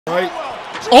Right.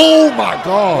 Oh my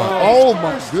God. Oh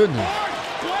my goodness.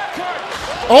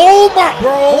 Oh my.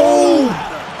 Bro.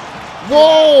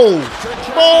 Whoa.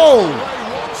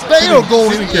 Bro. They are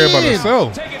going in. Didn't care about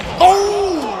themselves.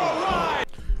 Oh.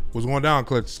 What's going down,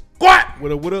 Clutch Squad?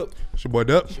 What up, what up? It's your boy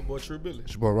Dup. It's your boy True Billy.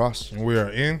 It's your boy Ross. And we are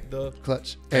in The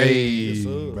Clutch. Hey, Yes,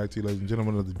 sir. back to you, ladies and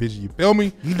gentlemen of the vision. You feel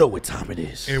me? You know what time it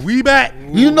is. And we back.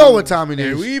 You know what time it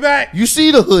And is. we back. You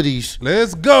see the hoodies.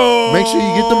 Let's go. Make sure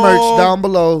you get the merch down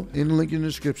below in the link in the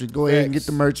description. Go ahead and get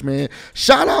the merch, man.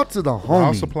 Shout out to the All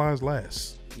homie. supplies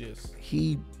last. Yes.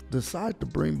 He decided to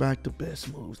bring back the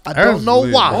best moves. I That's don't know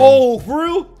lit, why. bro. Oh, for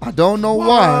real? I don't know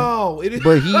Wow. why,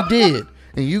 but he did.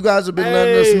 And you guys have been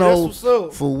letting us Hey, know that's what's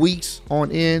up. for weeks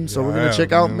on end. So Yeah, we're going I to check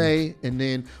have, out man. May, and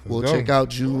then we'll go. check out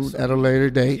June at a later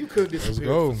date. You could disappear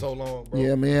go. for so long, bro.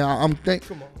 Yeah, man.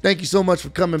 Come on. Thank you so much for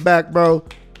coming back, bro.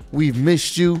 We've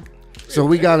missed you. So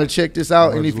we got to check this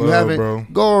out. And Much if you love,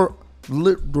 haven't, bro.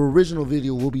 the original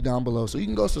video will be down below. So you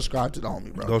can go subscribe to the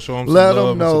homie, bro. Go show him some Let love him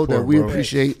and know support, that we bro.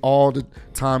 appreciate all the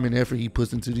time and effort he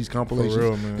puts into these compilations.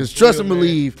 real, man. Because trust and For real,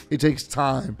 man. believe, it takes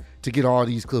time to get all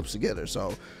these clips together.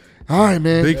 So, all right,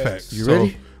 man. Big facts. You So,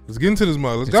 ready? let's get into this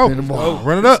mug. Let's It's go. been a while.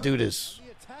 Run it Let's up. do this.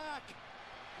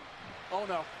 Oh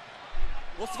no.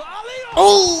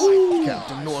 Oh,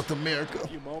 Captain North America. A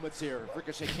few moments here.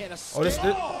 Ricochet can't escape. Oh, this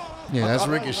Yeah, that's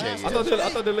Ricochet. I Yeah.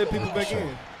 thought they let people back in.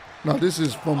 No, this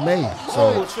is from May.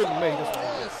 Oh, So, shit, mate. That's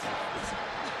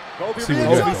right. See what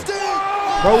we got,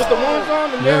 though. Bro, with the ones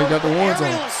on the yeah, he got the ones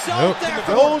on. Yep.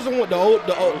 Those are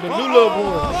the new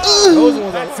love ones. Those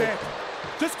ones That's are it.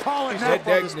 Just calling That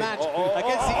that for this nigga. match Oh,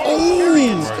 against the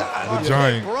Oh, The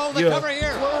giant. Bro, the Yeah. cover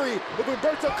here. Flurry with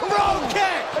Roberto Carrillo kick.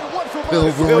 And one for Bill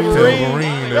Wolverine.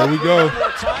 Wolverine. There we go. There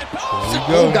we Oh,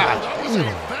 go. God.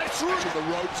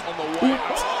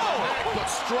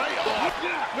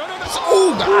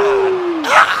 Oh,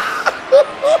 God.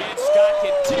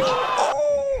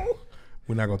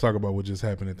 We're not gonna talk about what just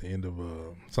happened at the end of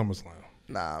SummerSlam.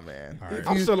 Nah, man. right.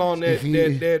 I'm still on if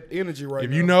that energy right If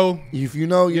now. you know, If you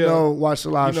know, you Yeah. know. Watch the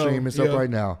live You know, stream. It's up yeah. right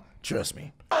now. Trust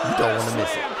me. You don't want to miss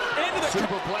it.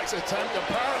 Superplex attempt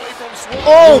apparently from Swan.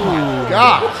 Oh, my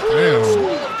God. damn,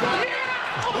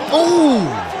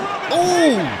 Oh.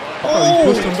 Oh. oh, he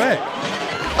pushed him back.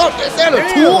 Oh, is that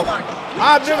a tool?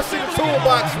 I've never seen a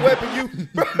toolbox weapon you.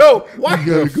 Bro, why?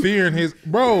 The fear in his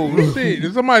bro. Shit,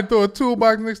 if somebody throw a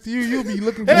toolbox next to you, you'll be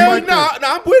looking for Hell like no, that.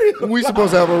 I'm with him. We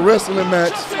supposed to have a wrestling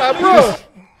match. Like, bro,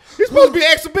 it's supposed to be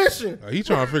exhibition. He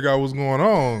trying to figure out what's going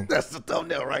on. That's the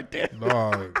thumbnail right there.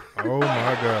 Dog. Oh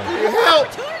my god. Help.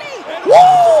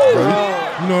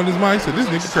 Woo! You know, in his mind, he said, "This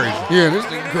nigga crazy." Yeah, this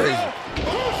thing crazy.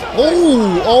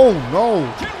 Oh no.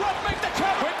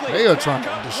 They are trying to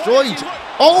destroy each other.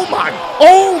 Oh my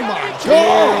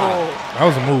God. That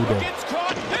was a move though.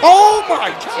 Oh my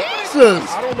Jesus.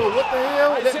 I don't know what the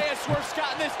hell.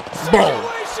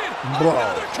 Bro.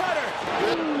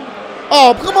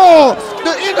 Oh, come on.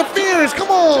 The interference. Come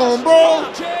on,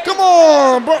 bro. Come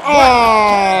on, bro.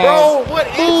 Oh. Bro, what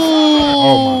is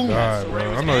Oh my god, bro.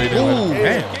 I know they didn't let him.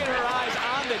 Damn.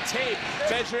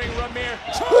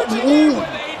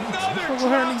 What's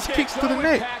with her and these kicks to the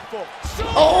neck?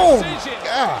 Oh,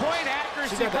 God.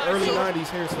 She got the early 90s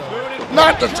hairstyle.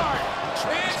 Not the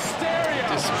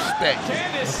disrespect.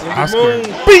 Oscar,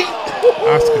 Beat.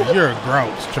 Oscar, you're a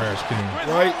grouch, trash can.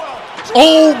 Right?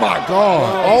 Oh, my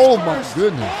God. Oh, my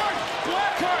goodness.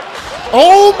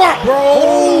 Oh, my.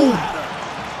 Bro.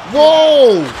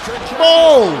 Whoa.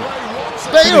 Bro.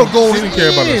 They are going She didn't care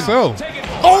about in. herself.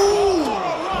 Oh.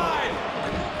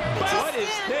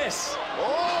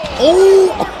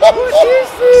 Oh.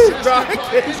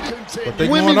 But they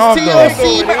Women's going off though.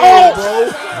 TLC. Oh.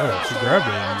 Oh, she grabbed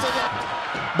it.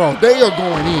 Bro, they are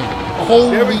going in.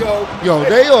 Holy. There we go. Yo,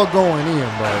 they are going in,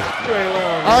 bro. You ain't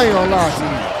lying. I ain't gonna lie to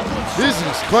you. This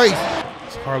is crazy.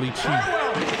 It's Harley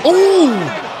Chi. Ooh.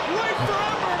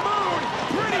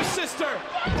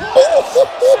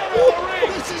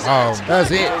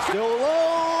 That's it. Still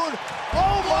alone.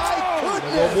 Oh my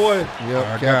goodness. Oh boy. Yep,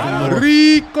 I Captain got North.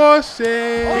 He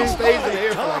Ricochet. stays in the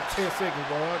air for like 10 seconds,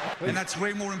 bro. And that's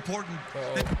way more important. I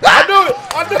knew it.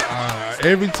 I knew it.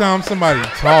 Every time somebody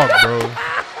talk, bro.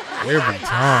 Every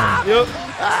time. Yep.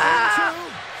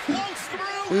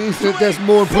 He said that's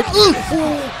more important.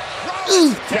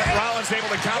 Seth Rollins able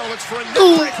to counter, looks for a neck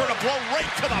breaker to blow right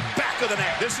to the back of the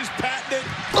neck. This is patented.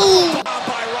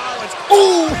 By Rollins.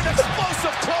 An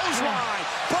explosive clothesline.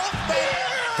 Both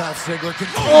men. Dolph Ziggler can.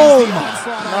 Oh my.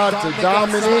 Not to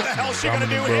Dominic. What the hell's she gonna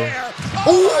do Dominic, bro. here?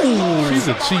 Ooh. She's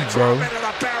a cheat, bro. Into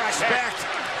the bare respect.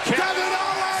 Kevin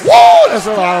Owens. Whoa, that's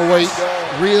a lot of weight.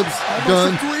 Ribs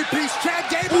done. Three-piece Chad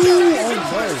Gable. Ooh.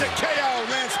 Instant KO.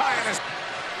 Lands high on his.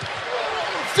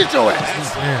 Sit your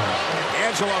ass. Damn.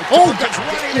 Oh, God.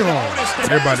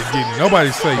 Everybody getting it.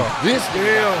 Nobody's safe. This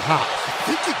damn hot.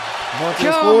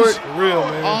 Montez Ford. Real,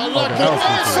 man. Oh, look, Okay, that was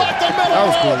cool. That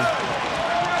was cool.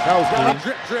 That was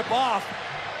cool. Drip off.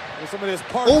 With some of this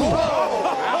part. Okay, what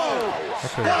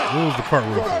was the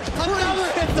cartwheel? Another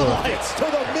hit the lights to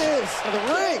the Miz of the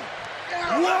ring.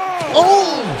 Whoa!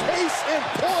 Oh! Case in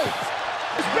point.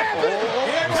 It's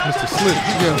Mr. Slip.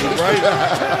 Yeah, Right?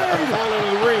 Fall into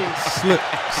the ring.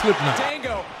 Slip knot.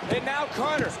 Tango, and now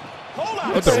Carter. Hold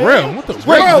on. What the ref? What the Wait,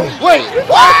 ref? wait.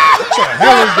 What the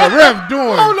hell is the ref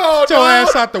doing? Hold on, Get your dog.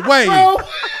 ass out the way. Bro, What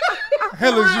the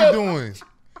hell is you doing?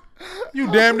 You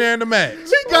damn near in the match.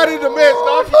 he got in the match,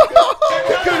 dog. He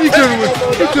couldn't You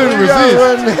gotta resist.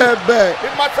 run that back.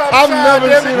 It's my top I've shot, never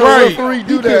damn seen it. a Right. referee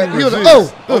do You that. couldn't He was like,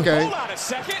 resist. oh, okay. Hold on a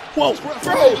second. Whoa. Bro,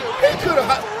 he could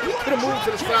have moved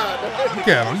to the side. Look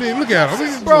at him. Dude, look at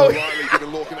him. Bro,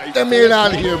 That man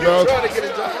out of here, bro. trying to get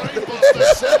it done.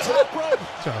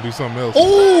 Trying to do something else.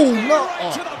 Oh, no.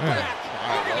 Oh. Man.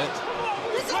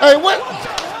 Hey, what?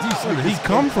 Where did he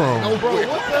come from? No, bro. What the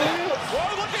hell?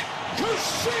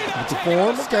 It's a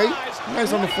form. Okay.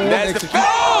 Nice on the form. Execute.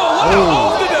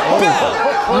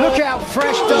 Look how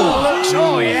fresh the looks.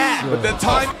 Oh, yeah. But the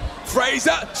time,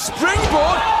 Fraser,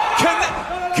 springboard,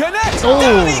 connects. Oh.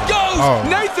 Down he goes. Oh.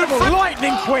 Nathan Fraser.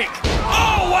 Lightning quick.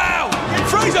 Oh, wow.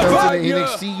 Fraser President back. of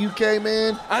NXT UK,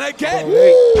 man. And again. Bro,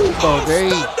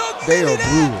 they are brutal.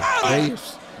 They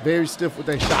very stiff with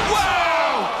their shots.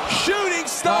 Wow. Shooting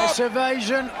star. Nice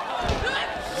evasion.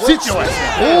 Sit your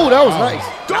ass. Oh, that was nice.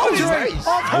 That was Nice.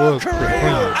 That was pretty clean.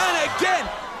 And again,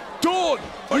 Dawn.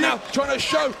 Are now trying to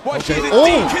show why she's Okay. a Oh,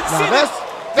 deep now consider.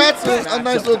 that's a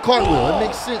nice little cartwheel. It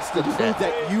makes sense to do that.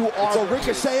 That you are a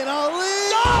Ricochet and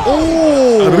Ali.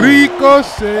 Oh,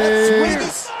 Ricochet.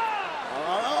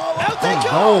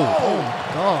 oh, oh my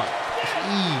God.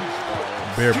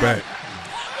 Jeez. Bareback.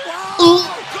 Oh,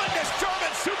 goodness,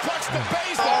 German suplex to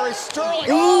base. Barry Sterling.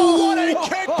 Oh, what a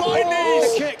kick by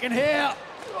knees. Kick in here.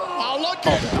 Oh, look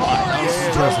at Barry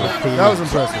Sterling. That was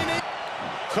impressive.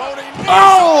 Cody Nix.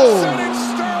 Oh! Sending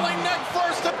Sterling neck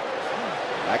first.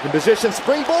 Back in position.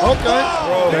 Springboard. Okay.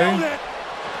 Okay.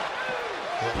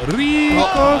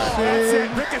 Ricochet.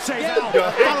 Ricochet out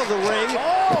of the ring.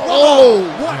 Oh,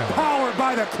 What power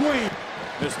by the Queen.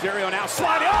 Mysterio now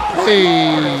sliding. Oh, hey.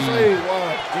 Hey,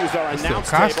 wow. Use our announce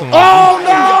Costume. table. Oh,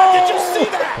 no. did you see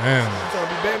that? Damn. Trying to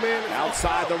be Batman.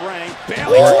 Outside the ring.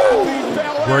 Bailey dropping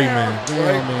Belair. Great man.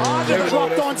 Damn, man.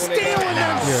 Dropped on steel and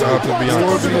then Yeah, out to Bianca.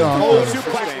 Lord Bianca.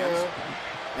 Suplex.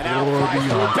 And out Lord flies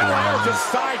Bianca. Belair just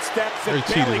sidesteps They and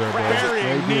cheated Bailey her, bro. crashes. They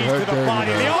Burying did knees her to the dirty,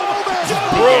 body. bro. The ultimate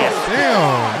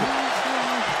Damn.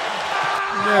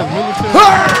 Yeah, military.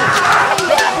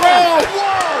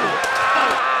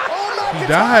 He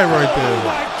died right there. Oh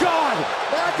my God!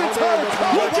 McIntyre,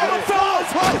 look at him, fellas!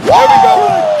 There we go.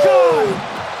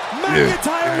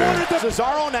 McIntyre wanted the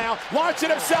Cesaro now launching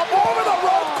himself over the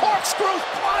rope. Corkscrew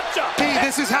plancha.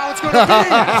 This is how it's going to be.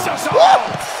 Cesaro.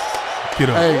 Get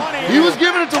up. Hey, he was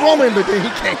giving it to Roman, but then he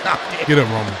came out there. Get up,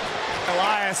 Roman.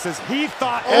 Elias as he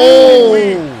thought Oh.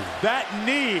 that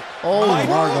knee. Oh, my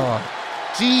God.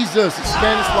 Jesus, the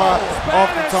Spanish fly off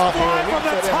the top. From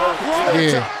the top rope.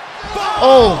 Yeah.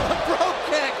 Oh, Rope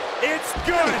kick. It's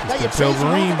good. The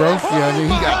Pelverine, bro. yeah, and then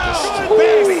he got this.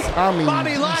 Baby. I mean,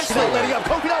 Bobby Lashley not letting up.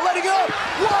 Kofi not letting up.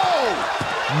 Whoa!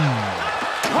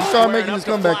 he started making his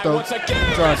comeback, though. Once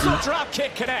again, Tried to. missile drop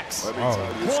kick connects.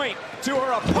 Point to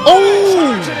her opponent.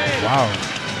 Oh! Charging in. Wow.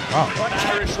 Wow. An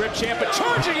Irish Rip Champ, but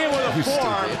charging in with a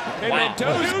forearm. And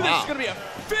Mendoza, this is going to be a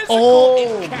physical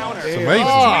Oh. encounter. It's amazing.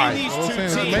 Between these You know what I'm two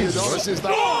saying? teams. It's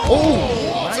amazing.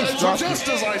 Oh, nice drop kick. Just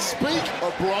as I speak,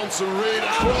 a Bronson Reed.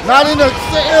 Not in the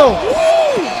cell.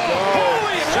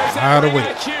 Out of the way.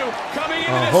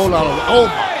 Hold on. Oh,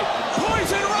 my.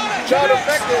 Poison running. Shot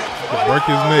effective. Break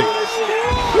his neck.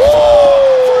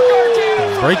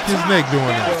 Break his neck doing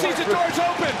that. Sees the doors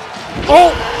open. Oh,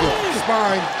 yeah,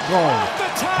 spine gone.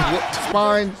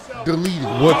 Spine deleted.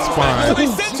 What spine? They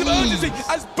sense of urgency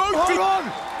as both feet.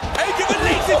 Aiken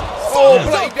releases. Oh,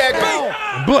 bloody dagger.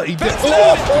 Bloody death.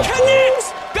 Connects.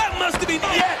 That must have been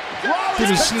it. To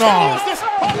the snarl.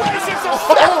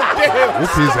 Oh, damn.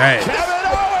 Whoop his ass. Kevin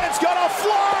Owens gonna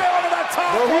fly over the top.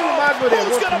 Bro, he reminds me of that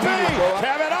Who's one gonna be? comedian, bro.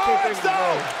 Kevin I can't Owens, think of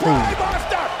though. his name.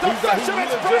 Brainbuster. The He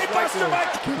Fisherman's look just like Brainbuster.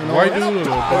 him. White dude or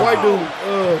The the white dude.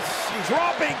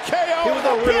 Dropping KO He was with a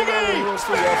a real biggie. real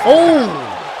sweet. Oh,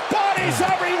 Bodies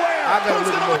everywhere. I gotta Who's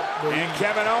look gonna him up, bro. And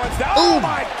Kevin Owens down. Oh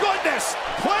my goodness.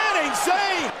 Planning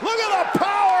Zayn. Look at the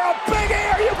power of Big E.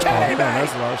 Are you kidding me?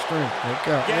 that's a lot of strength. Look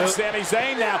out. Against Sami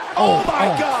Zayn now. Oh my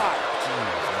God.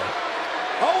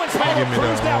 Owens made Give him me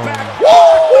cruise that now wrong. back.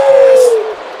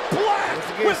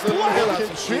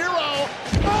 Manchiro.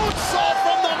 Moonsault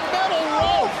from the metal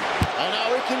rope. And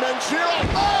now Ricky Manchiro.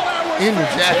 Oh, that was In the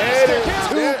jacket.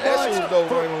 That shit was dope.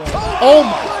 Oh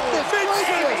my.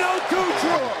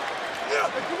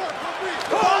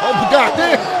 Oh my God,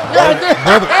 damn. God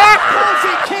damn.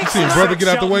 You seen brother get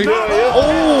out the way? Oh.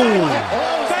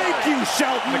 Thank you,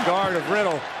 Shelton. The guard of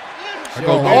Riddle. I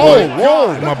go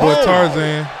Whoa. my boy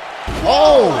Tarzan.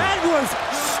 Oh. That was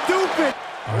stupid.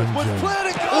 was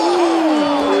planning.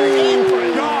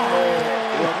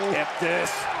 Look at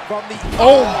this. From the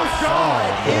Oh my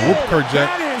God. Whoop Kurt Jack.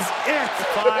 That is it.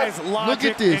 Defies logic Look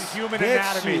at this. and human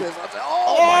anatomy.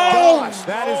 Oh my gosh.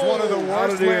 That is one of the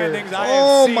worst landings I Oh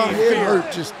have seen. my head here.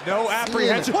 hurt just. No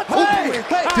apprehension. What? Hey,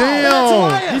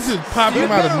 Damn. He just popped him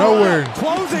out of nowhere.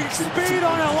 Closing speed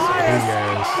on Elias. Big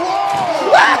ass.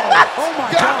 Oh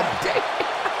my God.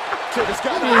 You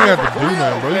didn't have to do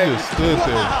nothing, bro. You just stood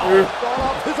there.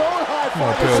 Come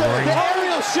on, Tails Ring. The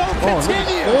aerial show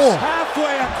continues. Oh.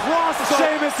 Halfway across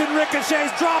Sheamus and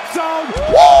Ricochet's drop zone.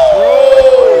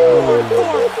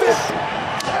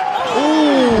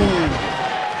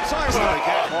 Sorry about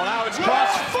that. Well, now it's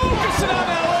Cross focusing on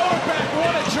that lower back.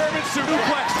 What a German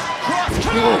suplex. Cross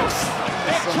counts.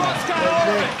 And Cross got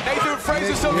over it. Nathan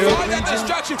Fraser still behind that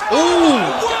destruction. For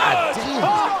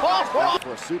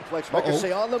a suplex,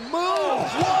 Ricochet on the move.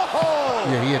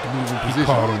 Whoa! Yeah, he had to move in He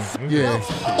caught position. him. Yeah.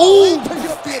 Oh. Pick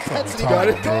up the intensity. Got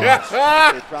it.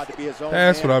 He's proud to be his own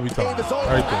That's man. what I be talking Gained his about own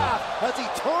right there. path As he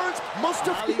turns,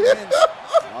 Mustafa wins.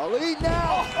 Ali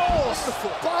now. Oh,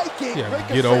 spiking. Yeah,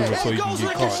 Ricochet. get over so There you can goes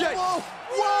get caught. Ricochet. Whoa!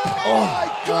 Oh, my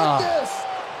God. goodness.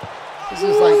 This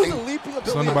is like they, Leaping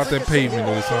ability Something about of that Ricochet. pavement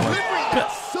that it sound like.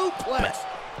 Suplex.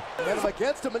 Met him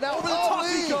against him, and now over the top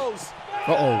he goes.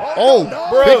 oh,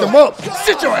 picked him up.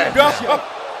 Sit your ass down.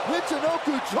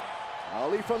 Michinoku.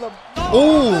 Ali from the.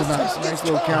 Oh, nice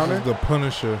little counter. The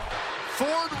Punisher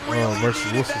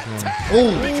versus what's his name?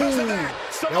 Oh,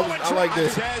 I like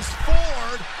this.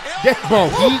 bro,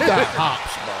 he got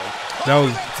hops, bro. That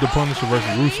was the Punisher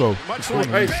versus Russo. Much like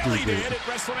Hey, Bailey did at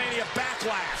WrestleMania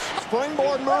Backlash.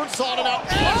 Springboard moonsault and out.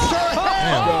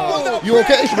 Damn. You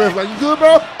okay, Sheriff? Like, you good,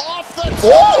 bro? Off the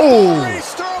Oh,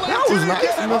 Sterling that was to nice.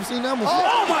 get I've him. never seen that before.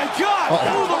 Oh my God!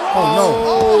 Through the ropes. Oh,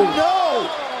 No.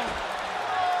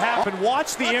 Happen.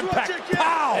 Watch the impact.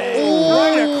 Pow!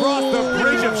 Right across the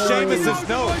bridge of Sheamus's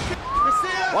nose.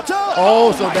 Watch out.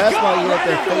 Oh, so that's why he had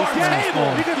that face He mask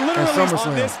on did in literally on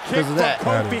SummerSlam this kick because of that.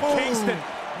 from Kofi Kingston.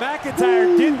 McIntyre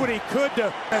did what he could to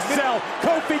sell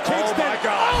Kofi Kingston.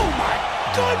 Oh my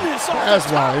goodness! That's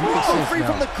why it makes sense Free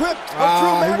from now. the grip.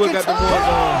 He would got the boys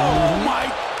on. Oh my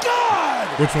God!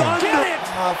 Which one? Get it!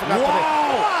 I forgot to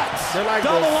Wow! They're like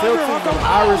Double the Celtics underhook.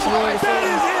 or Irish men or That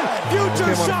is something. it! Future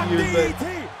Came out a Shock few years DDT.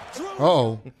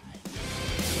 Uh-oh.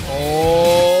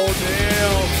 Oh,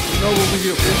 damn. You know what we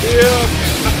do? Yeah.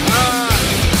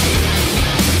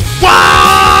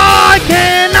 Why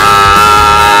can't I?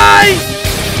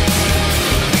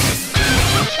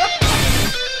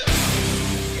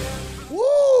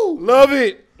 Woo! Love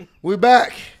it. We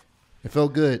back. It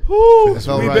felt good. Woo, It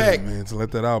felt we right. back. Man, to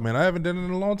let that out, man. I haven't done it in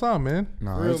a long time, man.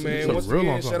 Nah, Real, it's- man. it's a Once real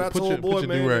again, long time. shout out Put to your- old boy, put your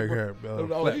man. do-rag hair,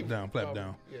 flap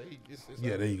down.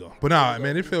 Yeah, there you go. But nah,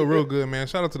 man, it feel real good, man.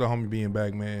 Shout out to the homie being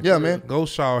back, man. Yeah, man. Go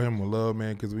shower him with love,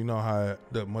 man, because we know how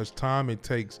much time it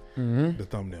takes. The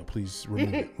thumbnail, please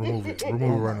remove it.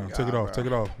 Remove it right now. Take it off. Take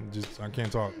it off. Just I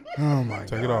can't talk. Oh my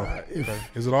Take it God. off. Okay.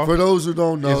 Is it off? For those who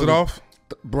don't know, Is it off?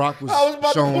 Brock was I was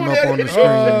about to showing pull up that on the in.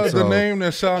 screen. so. The name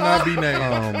that shall not be named.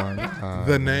 Oh my God.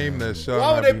 The name that shall Why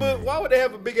not would they be put? named. Why would they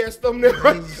have a big ass thumbnail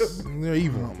right there? They're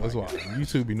evil. That's why.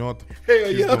 YouTube be know what the Hell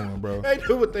he's yeah. doing, bro. They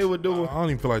knew what they were doing. I don't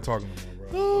even feel like talking no more,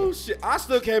 bro. Oh shit! I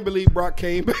still can't believe Brock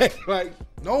came back. Like,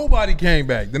 Nobody came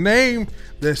back. The name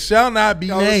that shall not be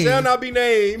no, named. shall not be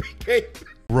named. Came-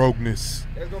 Rogueness.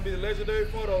 That's gonna be the legendary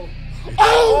photo. Oh!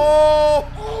 Oh,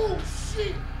 Oh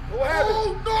shit! what happened?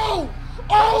 Oh no!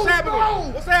 Oh What's happening?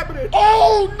 no! What's happening?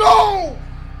 Oh no!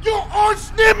 Your arch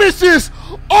nemesis!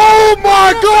 Oh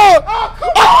my God!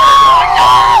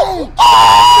 Oh no!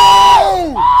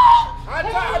 Oh! What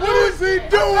is he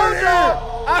doing here?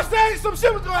 I said some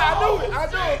shit was going on. I knew it. I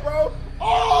knew it, bro.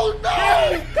 Oh no!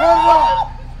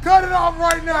 Cut it off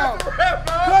right now.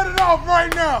 Cut it off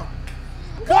right now.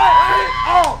 Cut it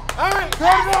off. All right.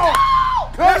 Cut it off.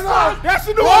 Cut it off. That's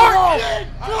the new arc.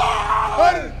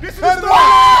 This is the story.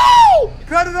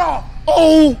 Cut it off.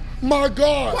 Oh my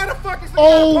God! Why the fuck is the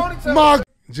Oh ponytail? my!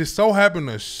 Just so happened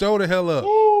to show the hell up.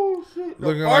 Oh shit!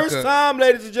 Looking The like first a time,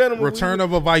 ladies and gentlemen, Return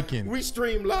of a Viking. we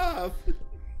stream live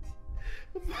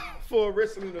for a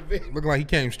wrestling event. Looking like he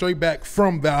came straight back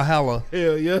from Valhalla.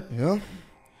 Hell yeah! Yeah.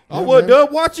 I was done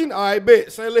watching. I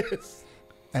bet. Say less.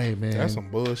 Hey, man. That's some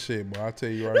bullshit, bro. I tell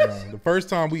you right now. The first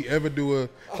time we ever do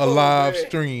a live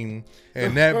stream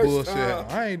and that bullshit,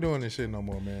 I ain't doing this shit no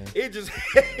more, man. It just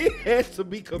it has to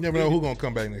be completed. You never know who gonna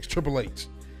come back next. Triple H.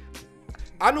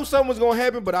 I knew something was gonna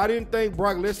happen, but I didn't think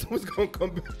Brock Lesnar was gonna come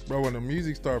back. Bro, when the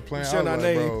music started playing, I Shall was not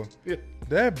like, name. bro, Yeah.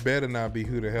 that better not be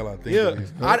who the hell I think Yeah. it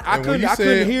is. I And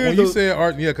couldn't hear when the. you said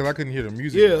Arch, yeah, because I couldn't hear the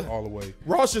music Yeah. all the way.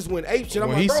 Ross just went ape shit. I'm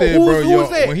When like, he bro, said, who bro, was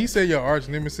that? when he said your arch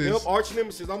nemesis, Yep, arch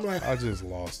nemesis. I'm like, I just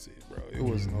lost it, bro. It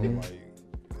was no like,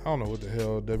 I don't know what the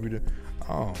hell WWE.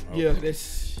 I don't know. yeah,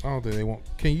 that's. I don't think they want.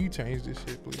 Can you change this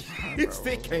shit, please? His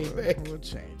stick came back. We'll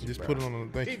change it, Just bro. put it on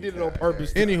the thing. He did it on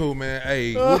purpose. Anywho, man,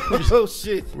 hey, Oh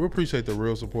shit. we appreciate the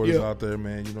real supporters Yeah. out there,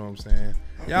 man. You know what I'm saying?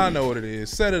 Y'all know what it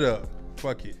is. Set it up.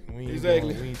 Fuck it. We ain't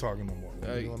Exactly. we ain't talking no more. We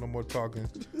Hey. ain't doing no more talking.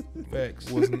 Facts.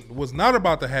 What's not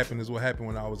about to happen is what happened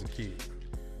when I was a kid.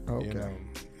 Okay. You know,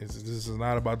 this is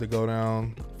not about to go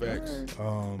down. Facts.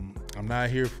 I'm not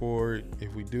here for it.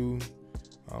 If we do,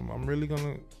 I'm really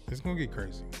gonna. It's gonna get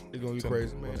crazy. It's gonna be So,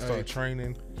 crazy, man. I'm gonna start Hey.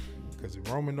 training. Because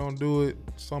if Roman don't do it,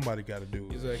 somebody got to do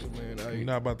it. Exactly, man. We're Hey,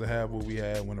 not about to have what we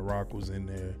had when The Rock was in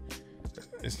there.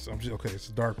 It's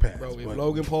a dark past. bro, if but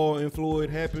Logan Paul and Floyd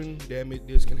happen, damn it,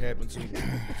 this can happen too.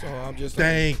 So I'm just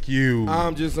saying. thank you.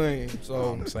 I'm just saying. So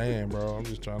I'm saying, bro. I'm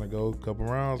just trying to go a couple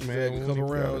rounds, man. Exactly, We couple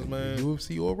don't even rounds, gotta- man.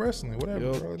 UFC or wrestling, whatever,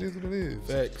 Yep. bro. It is what it is.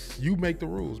 facts. You make the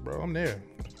rules, bro. I'm there.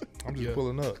 I'm just Yeah.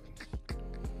 pulling up.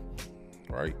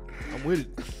 Right? I'm with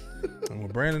it. And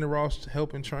with Brandon and Ross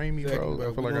helping train me, Exactly, bro,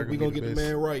 bro. I feel like I We can gonna be get the the best.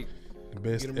 man right. The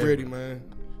best Get him ever. ready, man.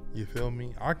 You feel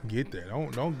me? I can get there.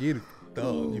 Don't get it.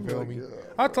 You feel me?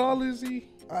 How tall is he?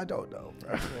 I don't know,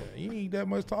 bro. He ain't that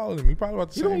much taller than me. Probably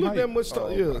about the You same don't look height. that much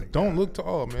tall. Yeah. Don't look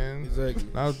tall, man. Exactly.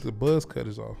 Now that the buzz cut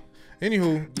is off.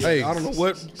 Anywho, hey, I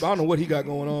don't know what he got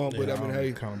going on, but I mean,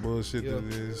 hey, kind of bullshit Yeah. that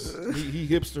is he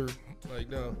hipster like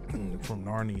no. from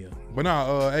Narnia. But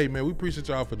nah, hey man, we appreciate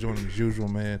y'all for joining as usual,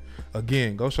 man.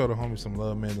 Again, go show the homie some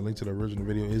love, man. The link to the original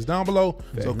video is down below.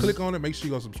 So click on it. Make sure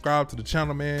you go subscribe to the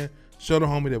channel, man. Show the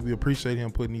homie that we appreciate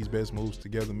him putting these best moves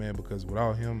together, man. Because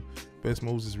without him, best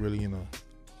moves is really in a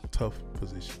tough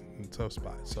position, in a tough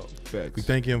spot. So Facts. we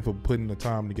thank him for putting the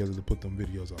time together to put them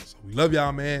videos out. So we love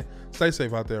y'all, man. Stay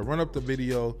safe out there. Run up the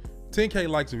video. 10K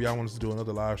likes if y'all want us to do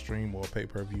another live stream or a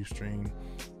pay-per-view stream.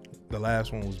 The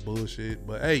last one was bullshit,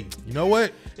 but hey, you know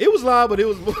what? It was live, but it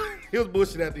was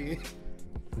bullshit at the end.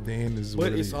 Then this is But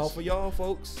what it it's is. all for y'all,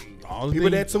 folks. Only People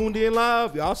thing- that tuned in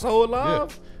live, y'all saw it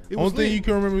live. It was Only thing lit. you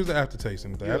can remember is the aftertaste.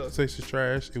 And if the Yeah. aftertaste is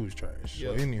trash, it was trash. Yeah.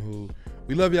 So anywho,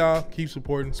 we love y'all. Keep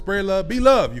supporting. Spread love. Be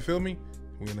love. You feel me?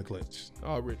 We in the clutch.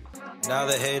 Already. Now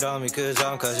they hate on me cause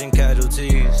I'm causing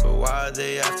casualties. But why are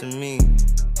they after me?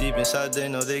 Deep inside they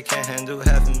know they can't handle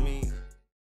half of me.